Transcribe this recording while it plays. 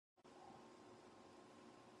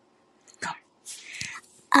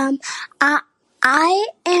Um, I, I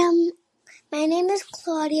am. My name is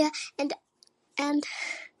Claudia, and I'm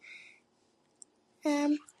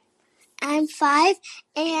 5,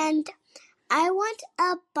 and I want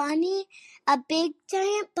a bunny, a big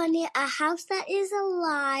giant bunny, a house that is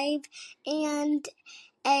alive, and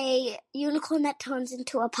a unicorn that turns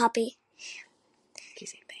into a puppy. Can you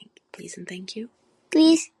say please and thank you?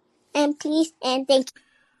 Please and thank you.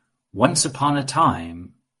 Once upon a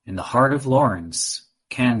time, in the heart of Lawrence,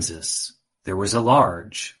 Kansas, there was a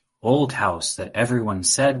large, old house that everyone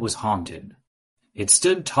said was haunted. It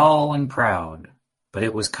stood tall and proud, but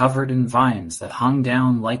it was covered in vines that hung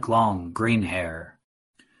down like long green hair.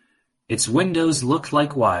 Its windows looked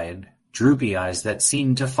like wide, droopy eyes that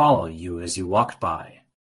seemed to follow you as you walked by.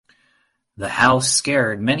 The house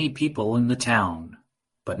scared many people in the town,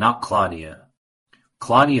 but not Claudia.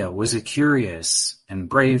 Claudia was a curious and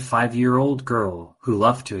brave 5-year-old girl who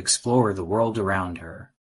loved to explore the world around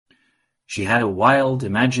her. She had a wild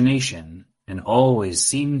imagination and always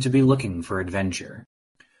seemed to be looking for adventure.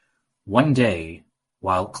 One day,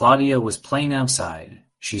 while Claudia was playing outside,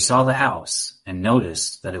 she saw the house and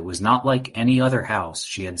noticed that it was not like any other house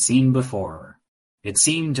she had seen before. It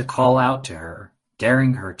seemed to call out to her,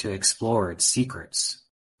 daring her to explore its secrets.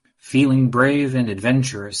 Feeling brave and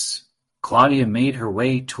adventurous, Claudia made her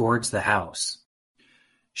way towards the house.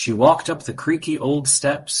 She walked up the creaky old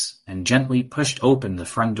steps and gently pushed open the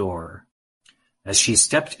front door. As she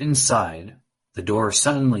stepped inside, the door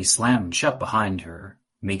suddenly slammed shut behind her,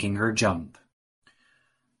 making her jump.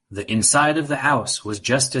 The inside of the house was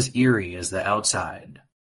just as eerie as the outside.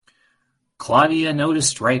 Claudia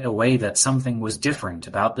noticed right away that something was different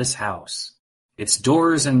about this house. Its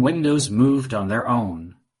doors and windows moved on their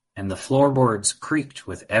own, and the floorboards creaked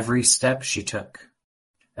with every step she took.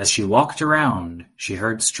 As she walked around, she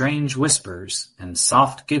heard strange whispers and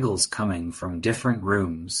soft giggles coming from different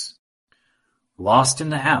rooms. Lost in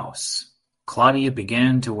the house, Claudia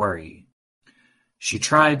began to worry. She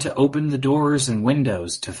tried to open the doors and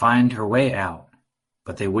windows to find her way out,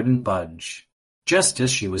 but they wouldn't budge. Just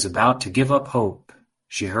as she was about to give up hope,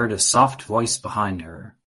 she heard a soft voice behind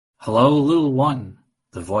her. "Hello, little one,"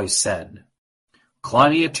 the voice said.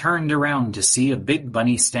 Claudia turned around to see a big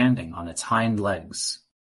bunny standing on its hind legs.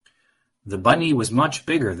 The bunny was much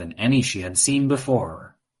bigger than any she had seen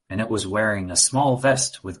before, and it was wearing a small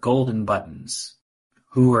vest with golden buttons.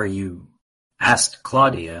 "Who are you?" asked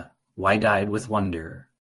Claudia, wide-eyed with wonder.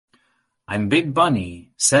 "I'm Big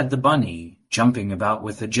Bunny," said the bunny, jumping about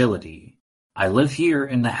with agility. "I live here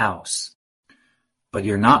in the house." "But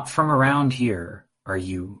you're not from around here, are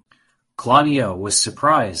you?" Claudia was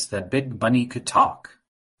surprised that Big Bunny could talk.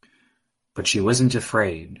 But she wasn't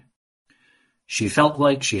afraid. She felt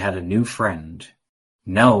like she had a new friend.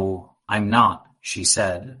 "No, I'm not," she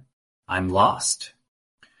said. "I'm lost."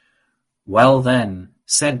 "Well then,"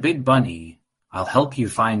 said Big Bunny, "I'll help you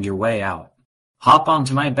find your way out. Hop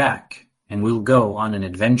onto my back, and we'll go on an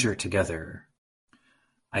adventure together.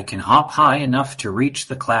 I can hop high enough to reach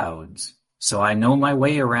the clouds, so I know my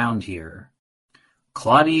way around here."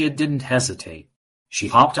 Claudia didn't hesitate. She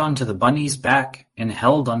hopped onto the bunny's back and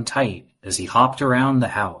held on tight as he hopped around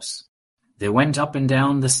the house. They went up and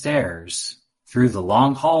down the stairs, through the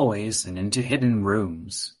long hallways and into hidden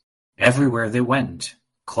rooms. Everywhere they went,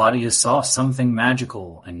 Claudia saw something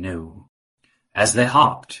magical and new. As they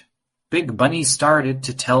hopped, Big Bunny started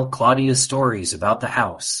to tell Claudia stories about the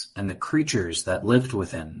house and the creatures that lived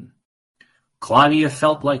within. Claudia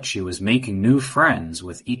felt like she was making new friends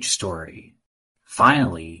with each story.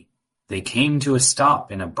 Finally, they came to a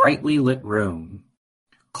stop in a brightly lit room.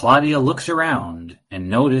 Claudia looked around and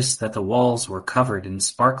noticed that the walls were covered in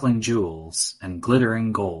sparkling jewels and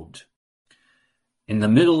glittering gold. In the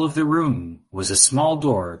middle of the room was a small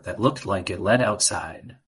door that looked like it led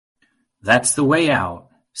outside. "That's the way out,"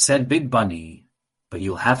 said Big Bunny, "but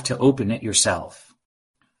you'll have to open it yourself."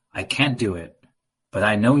 "I can't do it, but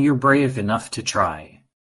I know you're brave enough to try."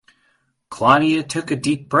 Claudia took a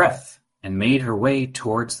deep breath and made her way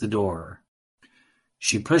towards the door.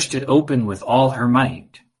 She pushed it open with all her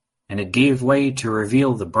might, and it gave way to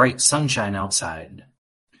reveal the bright sunshine outside.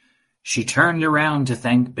 She turned around to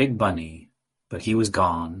thank Big Bunny, but he was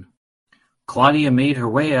gone. Claudia made her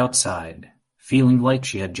way outside, feeling like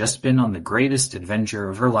she had just been on the greatest adventure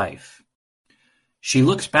of her life. She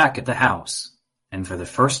looked back at the house, and for the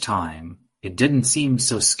first time, it didn't seem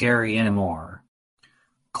so scary anymore.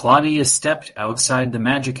 Claudia stepped outside the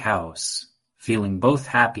magic house, feeling both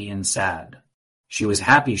happy and sad. She was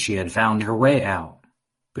happy she had found her way out,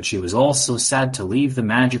 but she was also sad to leave the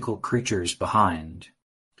magical creatures behind.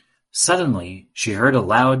 Suddenly, she heard a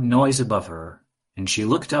loud noise above her, and she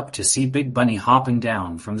looked up to see Big Bunny hopping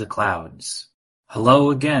down from the clouds.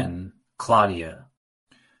 "Hello again, Claudia,"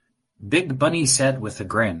 Big Bunny said with a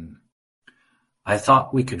grin. "I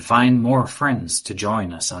thought we could find more friends to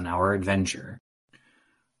join us on our adventure.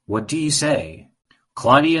 What do you say?"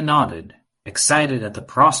 Claudia nodded, excited at the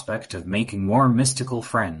prospect of making more mystical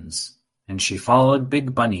friends, and she followed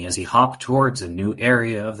Big Bunny as he hopped towards a new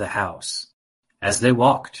area of the house. As they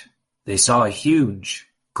walked, they saw a huge,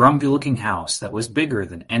 grumpy-looking house that was bigger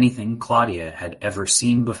than anything Claudia had ever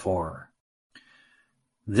seen before.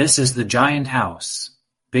 "This is the giant house,"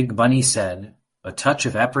 Big Bunny said, a touch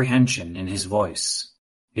of apprehension in his voice.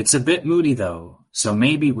 "It's a bit moody though, so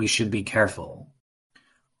maybe we should be careful."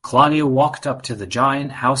 Claudia walked up to the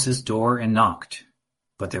giant house's door and knocked,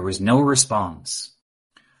 but there was no response.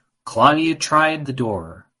 Claudia tried the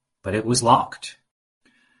door, but it was locked.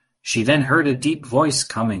 She then heard a deep voice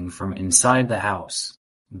coming from inside the house.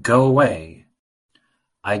 "Go away."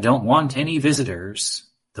 "I don't want any visitors,"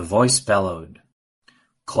 the voice bellowed.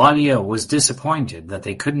 Claudia was disappointed that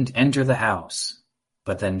they couldn't enter the house,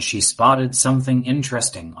 but then she spotted something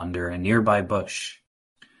interesting under a nearby bush.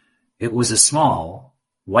 It was a small,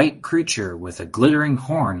 white creature with a glittering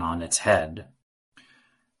horn on its head.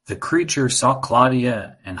 The creature saw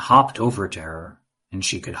Claudia and hopped over to her, and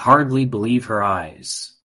she could hardly believe her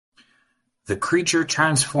eyes. The creature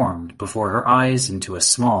transformed before her eyes into a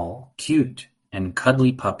small, cute, and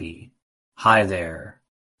cuddly puppy. "Hi there,"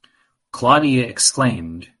 Claudia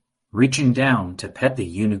exclaimed, reaching down to pet the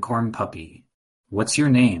unicorn puppy. "What's your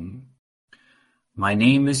name?" "My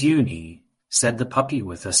name is Uni," said the puppy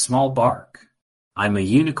with a small bark. "I'm a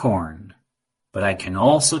unicorn, but I can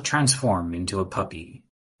also transform into a puppy.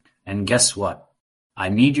 And guess what? I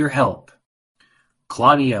need your help."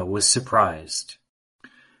 Claudia was surprised.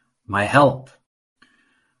 "My help?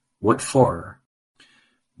 What for?"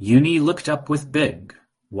 Uni looked up with big,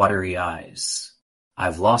 watery eyes.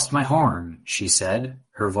 "I've lost my horn," she said,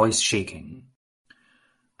 her voice shaking.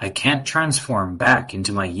 "I can't transform back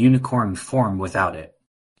into my unicorn form without it.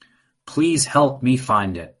 Please help me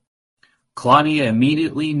find it." Claudia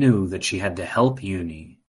immediately knew that she had to help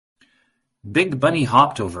Uni. Big Bunny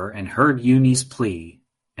hopped over and heard Uni's plea,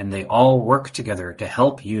 and they all worked together to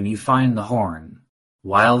help Uni find the horn.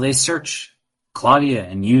 While they searched, Claudia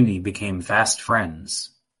and Uni became fast friends,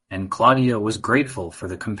 and Claudia was grateful for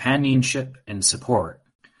the companionship and support.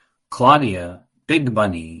 Claudia, Big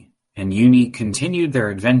Bunny, and Uni continued their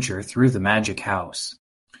adventure through the magic house.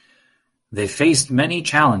 They faced many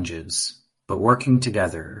challenges, but working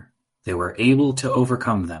together, they were able to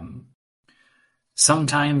overcome them.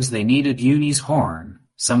 Sometimes they needed Uni's horn,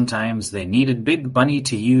 sometimes they needed Big Bunny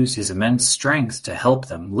to use his immense strength to help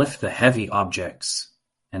them lift the heavy objects,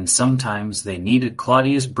 and sometimes they needed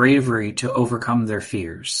Claudia's bravery to overcome their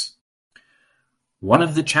fears. One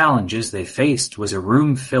of the challenges they faced was a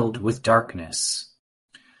room filled with darkness.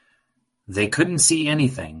 They couldn't see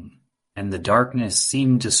anything, and the darkness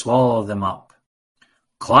seemed to swallow them up.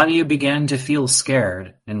 Claudia began to feel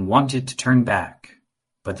scared and wanted to turn back,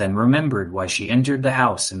 but then remembered why she entered the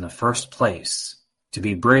house in the first place, to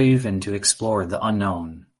be brave and to explore the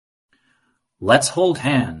unknown. "Let's hold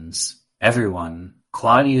hands, everyone,"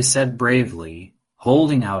 Claudia said bravely,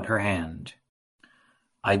 holding out her hand.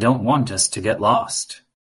 "I don't want us to get lost."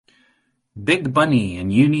 Big Bunny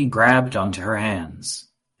and Uni grabbed onto her hands,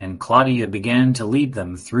 and Claudia began to lead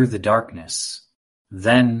them through the darkness.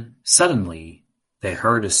 Then, suddenly, they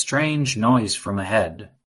heard a strange noise from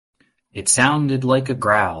ahead. It sounded like a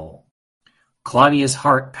growl. Claudia's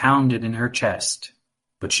heart pounded in her chest,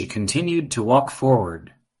 but she continued to walk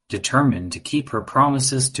forward, determined to keep her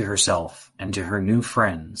promises to herself and to her new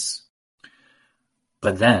friends.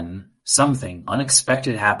 But then, something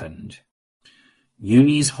unexpected happened.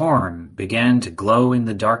 Uni's horn began to glow in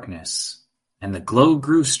the darkness, and the glow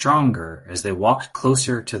grew stronger as they walked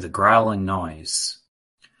closer to the growling noise.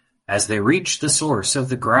 As they reached the source of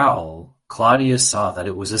the growl, Claudia saw that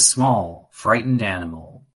it was a small, frightened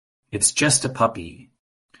animal. "It's just a puppy,"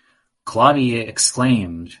 Claudia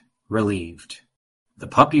exclaimed, relieved. The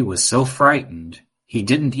puppy was so frightened, he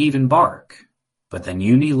didn't even bark. But then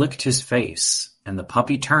Uni licked his face, and the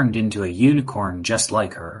puppy turned into a unicorn just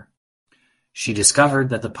like her. She discovered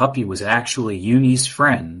that the puppy was actually Uni's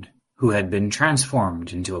friend, who had been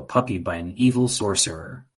transformed into a puppy by an evil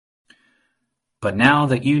sorcerer. But now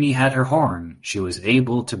that Uni had her horn, she was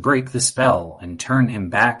able to break the spell and turn him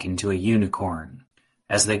back into a unicorn.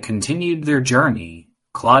 As they continued their journey,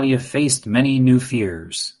 Claudia faced many new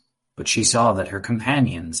fears, but she saw that her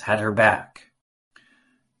companions had her back.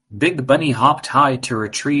 Big Bunny hopped high to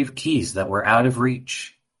retrieve keys that were out of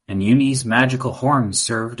reach, and Uni's magical horn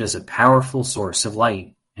served as a powerful source of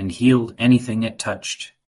light and healed anything it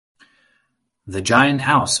touched. The giant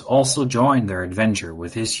house also joined their adventure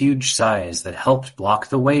with his huge size that helped block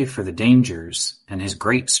the way for the dangers, and his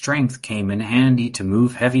great strength came in handy to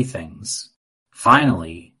move heavy things.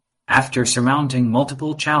 Finally, after surmounting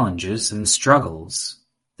multiple challenges and struggles,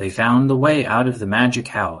 they found the way out of the magic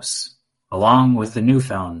house, along with the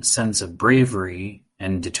newfound sense of bravery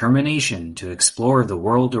and determination to explore the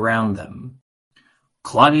world around them.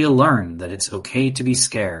 Claudia learned that it's okay to be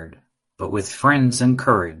scared, but with friends and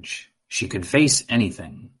courage, she could face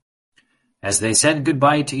anything. As they said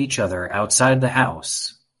goodbye to each other outside the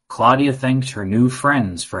house, Claudia thanked her new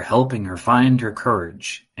friends for helping her find her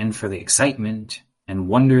courage and for the excitement and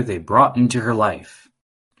wonder they brought into her life.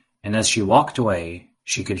 And as she walked away,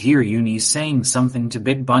 she could hear Uni saying something to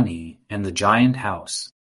Big Bunny and the giant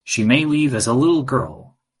house. She may leave as a little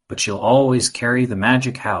girl, but she'll always carry the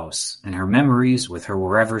magic house and her memories with her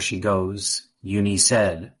wherever she goes, Uni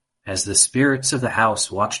said, as the spirits of the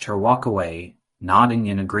house watched her walk away, nodding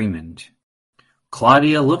in agreement.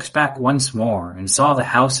 Claudia looked back once more and saw the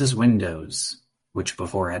house's windows, which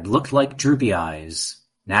before had looked like droopy eyes,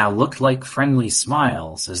 now looked like friendly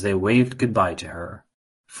smiles as they waved goodbye to her.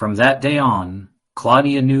 From that day on,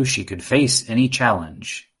 Claudia knew she could face any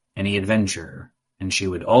challenge, any adventure, and she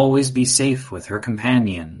would always be safe with her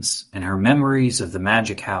companions and her memories of the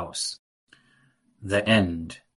magic house. The end.